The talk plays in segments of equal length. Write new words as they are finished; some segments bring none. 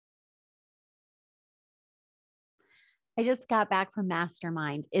I just got back from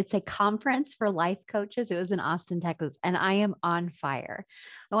Mastermind. It's a conference for life coaches. It was in Austin, Texas, and I am on fire.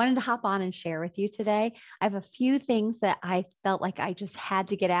 I wanted to hop on and share with you today. I have a few things that I felt like I just had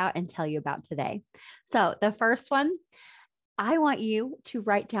to get out and tell you about today. So, the first one, I want you to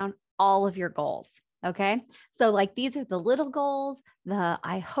write down all of your goals. Okay. So, like, these are the little goals, the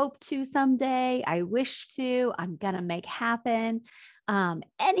I hope to someday, I wish to, I'm going to make happen.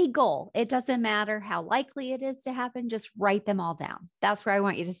 Any goal, it doesn't matter how likely it is to happen, just write them all down. That's where I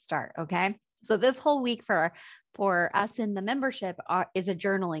want you to start. Okay. So, this whole week for us in the membership is a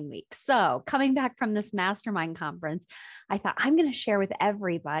journaling week. So, coming back from this mastermind conference, I thought I'm going to share with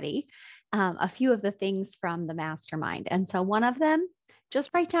everybody a few of the things from the mastermind. And so, one of them, just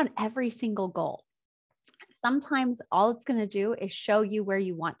write down every single goal. Sometimes all it's going to do is show you where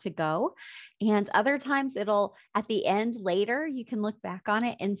you want to go. And other times it'll, at the end later, you can look back on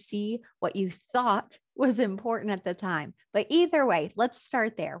it and see what you thought was important at the time. But either way, let's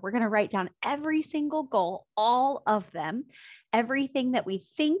start there. We're going to write down every single goal, all of them, everything that we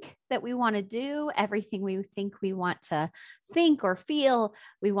think that we want to do, everything we think we want to think or feel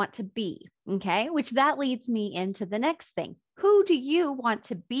we want to be. Okay. Which that leads me into the next thing. Who do you want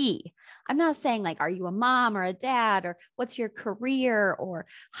to be? I'm not saying like, are you a mom or a dad, or what's your career or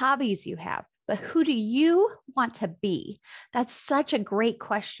hobbies you have, but who do you want to be? That's such a great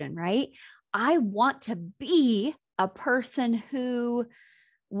question, right? I want to be a person who,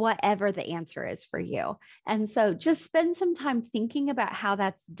 whatever the answer is for you. And so just spend some time thinking about how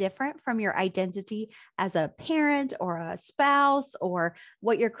that's different from your identity as a parent or a spouse or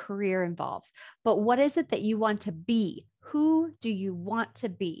what your career involves. But what is it that you want to be? Who do you want to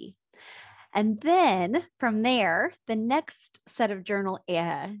be? And then from there, the next set of journal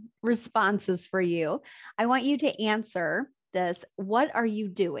responses for you, I want you to answer this. What are you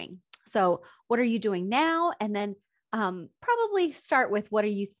doing? So what are you doing now? And then probably start with what do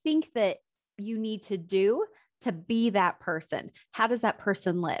you think that you need to do to be that person? How does that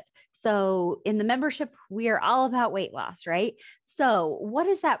person live? So in the membership, we are all about weight loss, right? So what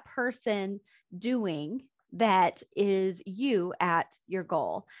is that person doing that is you at your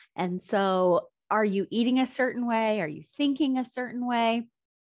goal? And so are you eating a certain way? Are you thinking a certain way?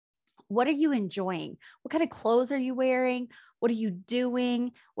 What are you enjoying? What kind of clothes are you wearing? What are you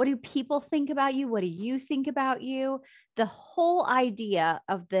doing? What do people think about you? What do you think about you? The whole idea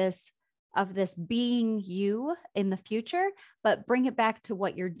of this being you in the future, but bring it back to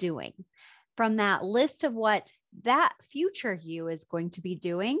what you're doing. From that list of what that future you is going to be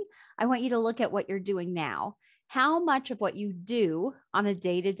doing, I want you to look at what you're doing now. How much of what you do on a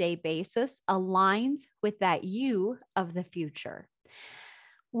day-to-day basis aligns with that you of the future?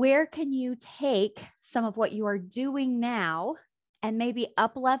 Where can you take some of what you are doing now and maybe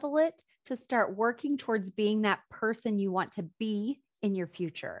up level it to start working towards being that person you want to be in your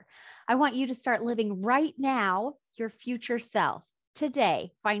future? I want you to start living right now, your future self.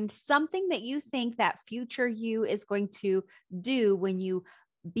 Today, find something that you think that future you is going to do when you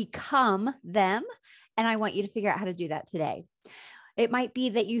become them. And I want you to figure out how to do that today. It might be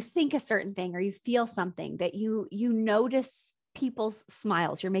that you think a certain thing or you feel something, that you notice people's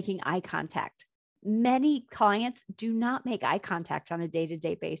smiles, you're making eye contact. Many clients do not make eye contact on a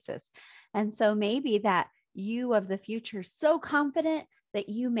day-to-day basis. And so maybe that you of the future is so confident that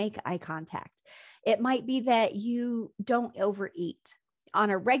you make eye contact. It might be that you don't overeat. On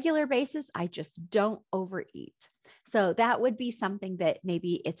a regular basis, I just don't overeat. So that would be something that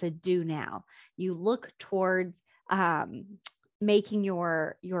maybe it's a do now. You look towards making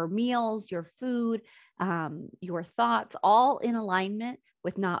your meals, your food, your thoughts all in alignment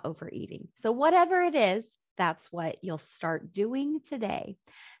with not overeating. So whatever it is, that's what you'll start doing today.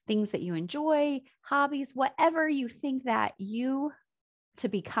 Things that you enjoy, hobbies, whatever you think that you to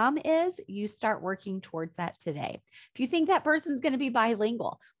become is, you start working towards that today. If you think that person's going to be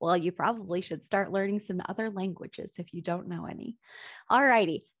bilingual, well, you probably should start learning some other languages if you don't know any. All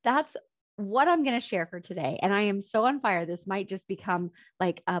righty. That's what I'm going to share for today. And I am so on fire. This might just become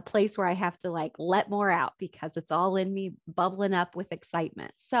like a place where I have to like let more out because it's all in me bubbling up with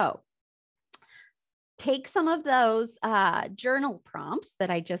excitement. So take some of those journal prompts that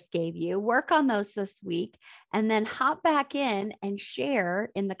I just gave you, work on those this week, and then hop back in and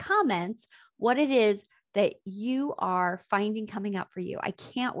share in the comments what it is that you are finding coming up for you. I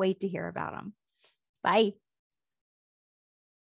can't wait to hear about them. Bye.